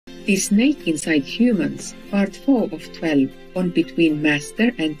The Snake Inside Humans, Part 4 of 12, on Between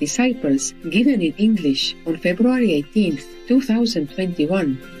Master and Disciples, given in English on February 18th,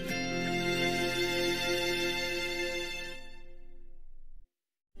 2021.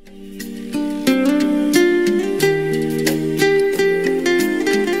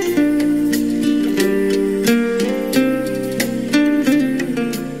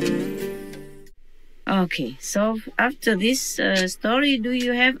 Okay, so after this story, do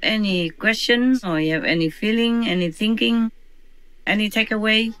you have any questions or you have any feeling, any thinking, any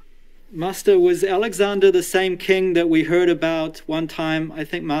takeaway? Master, was Alexander the same king that we heard about one time? I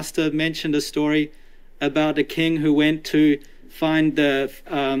think Master mentioned a story about a king who went to find the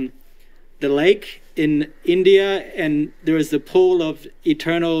lake in India, and there is the pool of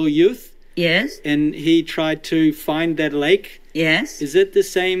eternal youth. Yes. And he tried to find that lake. Yes. Is it the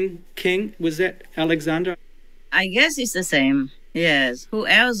same king? Was that Alexander? I guess it's the same. Yes. Who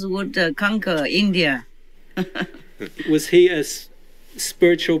else would conquer India? Was he a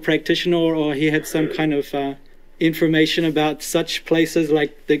spiritual practitioner, or he had some kind of information about such places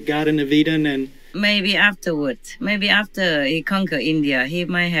like the Garden of Eden? And maybe afterward, maybe after he conquered India, he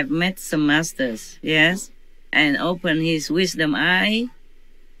might have met some masters, yes, and opened his wisdom eye.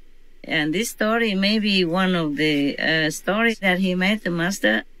 And this story may be one of the stories that he met the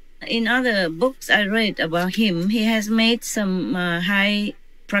master. In other books I read about him, he has made some high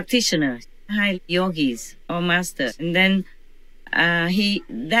practitioners, high yogis or masters. And then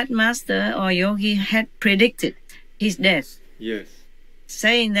that master or yogi had predicted his death. yes,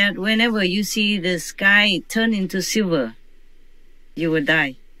 Saying that whenever you see the sky turn into silver, you will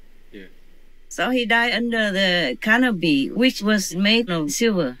die. yes. So he died under the canopy, which was made of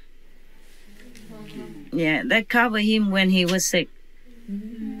silver. Yeah, that covered him when he was sick,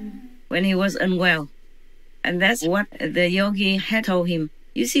 when he was unwell. And that's what the yogi had told him.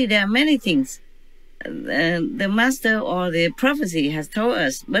 You see, there are many things the master or the prophecy has told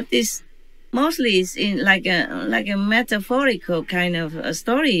us, but this mostly is in like a metaphorical kind of a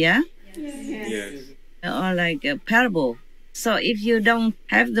story, yeah? Yes. Or like a parable. So if you don't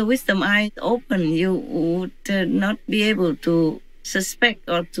have the wisdom eye open, you would not be able to suspect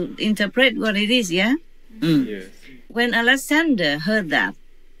or to interpret what it is, yeah? Yes. When Alexander heard that,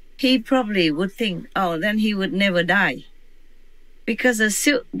 he probably would think, oh, then he would never die. Because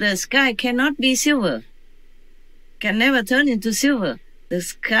the sky cannot be silver, can never turn into silver. The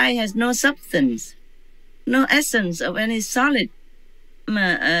sky has no substance, no essence of any solid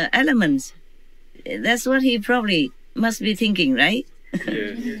elements. That's what he probably must be thinking, right?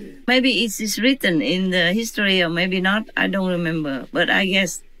 Yes. Maybe it is written in the history or maybe not, I don't remember. But I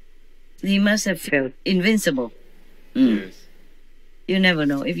guess he must have felt invincible. Yes. You never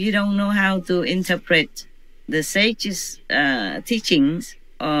know. If you don't know how to interpret the sage's teachings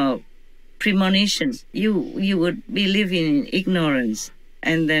or premonitions, you would be living in ignorance.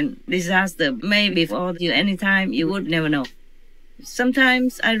 And then disaster may befall you anytime, you would never know.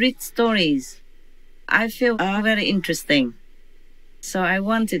 Sometimes I read stories I feel are very interesting. So I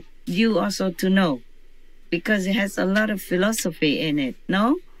wanted you also to know, because it has a lot of philosophy in it,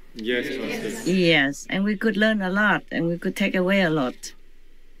 no? Yes, Master. Yes, and we could learn a lot, and we could take away a lot.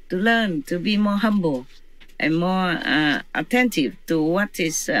 To learn, to be more humble and more attentive to what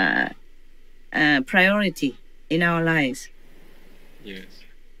is priority in our lives. Yes.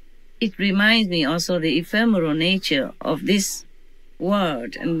 It reminds me also the ephemeral nature of this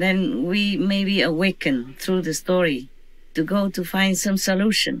world, and then we may be awakened through the story to go to find some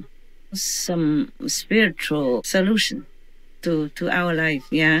solution, some spiritual solution to our life,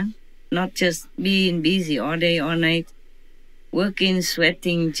 yeah? Not just being busy all day, all night, working,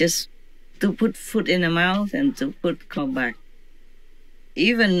 sweating, just to put food in the mouth and to put clothes back.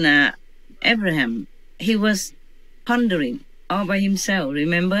 Even Abraham, he was pondering all by himself,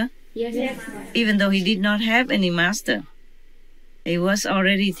 remember? Yes. Even though he did not have any master, he was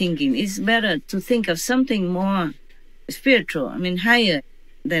already thinking, it's better to think of something more spiritual, higher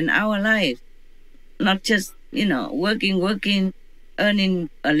than our life. Not just, working, earning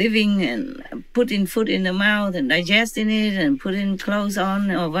a living and putting food in the mouth and digesting it and putting clothes on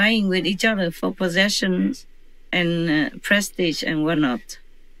or vying with each other for possessions and prestige and whatnot,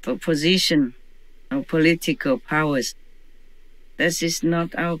 for position or political powers. This is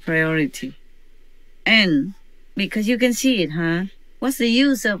not our priority. And because you can see it, huh? What's the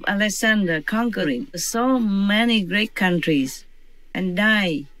use of Alexander conquering so many great countries and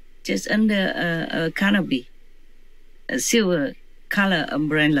die just under a canopy, a silver color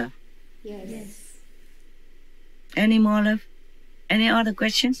umbrella? Yes. Any more, love? Any other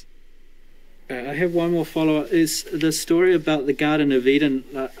questions? I have one more follow-up. Is the story about the Garden of Eden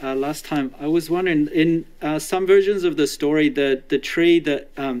last time. I was wondering, in some versions of the story, the tree that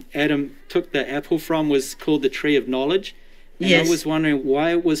Adam took the apple from was called the tree of knowledge. And Yes. I was wondering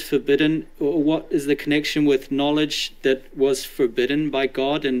why it was forbidden, or what is the connection with knowledge that was forbidden by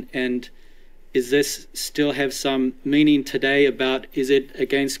God, and is this still have some meaning today about, is it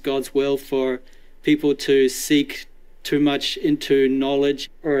against God's will for people to seek too much into knowledge,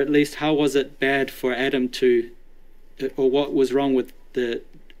 or at least how was it bad for Adam to, or what was wrong with the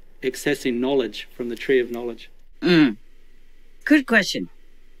accessing knowledge from the tree of knowledge? Good question.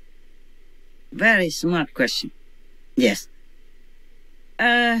 Very smart question. Yes.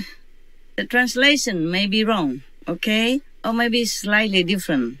 The translation may be wrong, okay? Or maybe slightly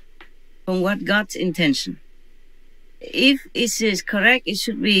different from what God's intention. If it is correct, it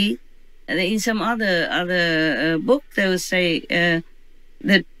should be, in some other book, they will say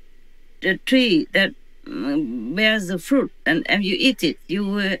that the tree that bears the fruit, and you eat it, you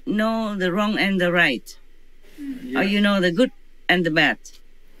will know the wrong and the right. Yeah. Or you know the good and the bad.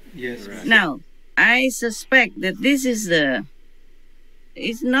 Yes. Right. Now, I suspect that this is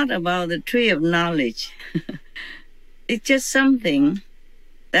it's not about the tree of knowledge. It's just something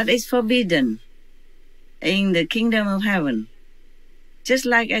that is forbidden in the kingdom of heaven. Just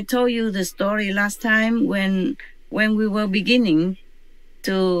like I told you the story last time when we were beginning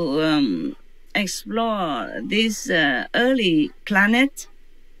to explore this early planet,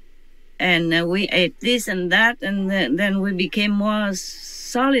 and we ate this and that, and then we became more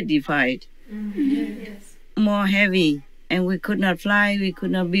solidified, Yes. more heavy, and we could not fly, we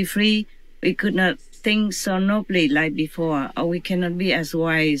could not be free, we could not think so nobly like before, or we cannot be as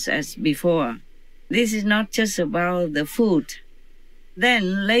wise as before. This is not just about the food.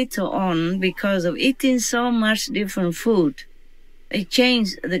 Then later on, because of eating so much different food, it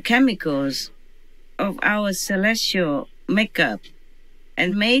changed the chemicals of our celestial makeup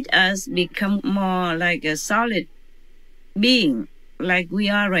and made us become more like a solid being, like we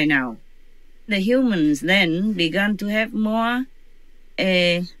are right now. The humans then began to have more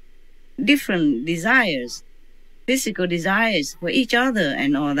different desires, physical desires for each other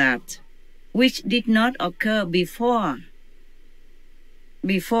and all that, which did not occur before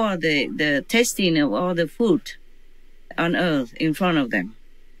the tasting of all the food on earth in front of them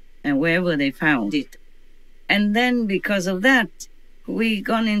and wherever they found it. And then because of that, we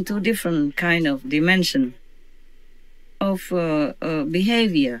gone into different kind of dimension of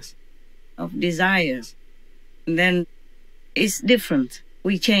behaviors, of desires. And then it's different.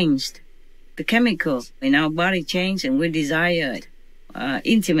 We changed. The chemicals in our body changed, and we desire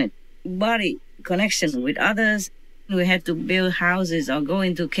intimate body connection with others. We had to build houses or go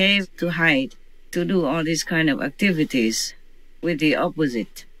into cave to hide, to do all these kind of activities with the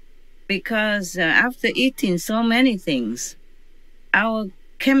opposite. Because after eating so many things, our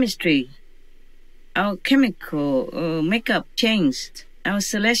chemistry, our chemical makeup changed. Our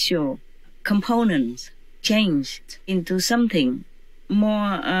celestial components changed into something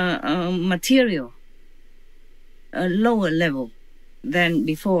more material, a lower level than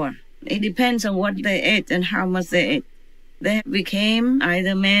before. It depends on what they ate and how much they ate. They became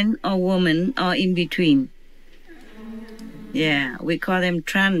either man or woman or in between. Yeah, we call them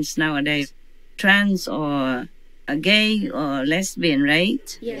trans nowadays. Trans or a gay or lesbian,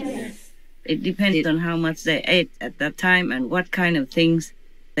 right? Yes. It depended on how much they ate at that time and what kind of things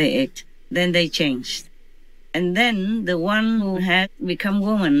they ate. Then they changed. And then the one who had become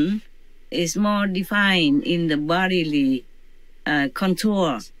woman is more defined in the bodily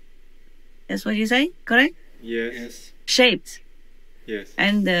contour. That's what you say, correct? Yes. Shaped. Yes.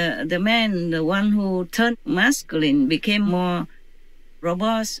 And the man, the one who turned masculine, became more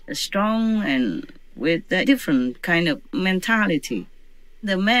robust, strong, and with a different kind of mentality.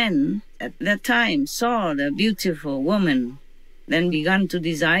 The man at that time saw the beautiful woman, then began to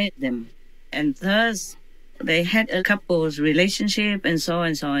desire them. And thus, they had a couple's relationship and so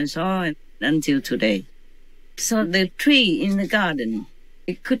and so and so on until today. So the tree in the garden,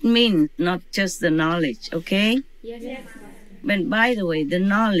 it could mean not just the knowledge, okay? Yes. But by the way, the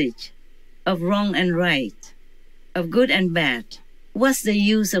knowledge of wrong and right, of good and bad, what's the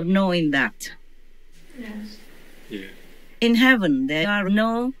use of knowing that? Yes. Yeah. In heaven, there are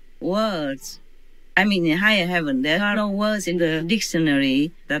no words. I mean, in higher heaven, there are no words in the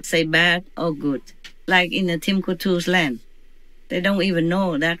dictionary that say bad or good. Like in the Timbuktu's land, they don't even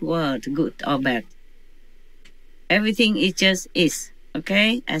know that word, good or bad. Everything is just is,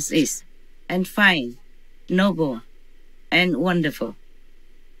 okay, as is, and fine, noble, and wonderful.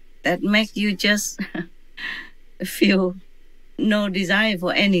 That makes you just feel no desire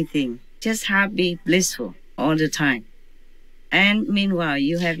for anything. just happy, blissful all the time. And meanwhile,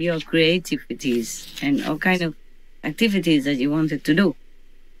 you have your creativities and all kind of activities that you wanted to do.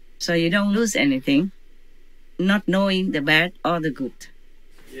 So you don't lose anything, not knowing the bad or the good.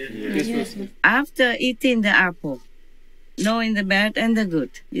 Yes. After eating the apple, knowing the bad and the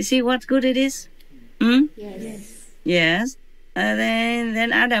good, you see what good it is? Yes. Yes.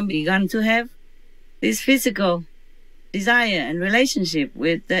 Then Adam began to have this physical desire and relationship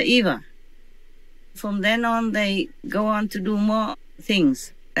with Eva. From then on, they go on to do more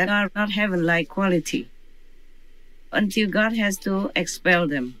things that are not heaven-like quality until God has to expel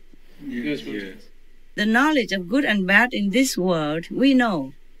them. Yes. The knowledge of good and bad in this world, we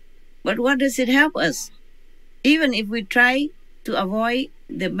know. But what does it help us? Even if we try to avoid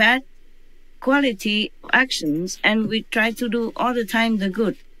the bad quality actions and we try to do all the time the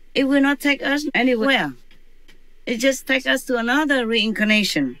good, it will not take us anywhere. It just takes us to another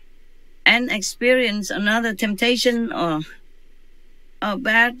reincarnation and experience another temptation or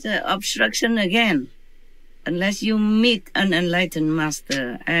bad obstruction again. Unless you meet an enlightened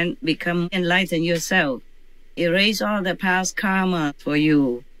master and become enlightened yourself, erase all the past karma for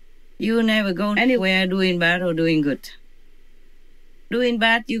you. You never go anywhere doing bad or doing good. Doing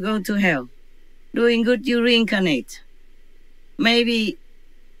bad, you go to hell. Doing good, you reincarnate. Maybe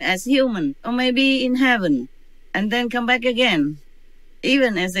as human, or maybe in heaven, and then come back again.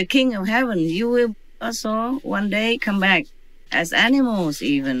 Even as the king of heaven, you will also one day come back as animals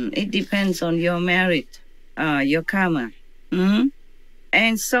even. It depends on your merit, your karma.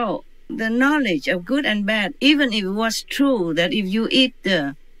 And so the knowledge of good and bad, even if it was true that if you eat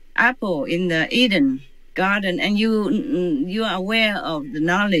the apple in the Eden garden and you are aware of the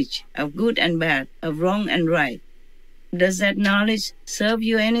knowledge of good and bad, of wrong and right, does that knowledge serve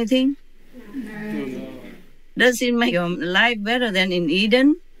you anything? No. Does it make your life better than in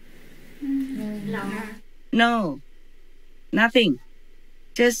Eden? No, nothing.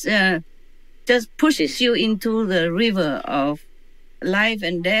 Just pushes you into the river of life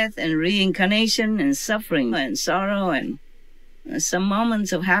and death and reincarnation and suffering and sorrow and some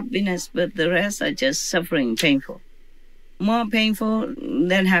moments of happiness, but the rest are just suffering, painful. More painful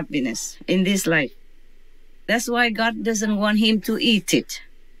than happiness in this life. That's why God doesn't want him to eat it.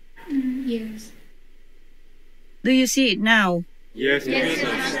 Yes. Do you see it now? Yes.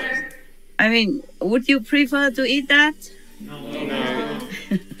 Master. I mean, would you prefer to eat that? No.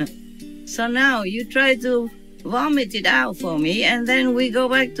 So now you try to vomit it out for me and then we go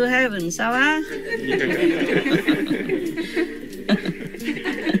back to heaven, ça va?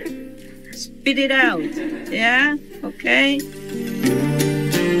 Spit it out, yeah? Okay?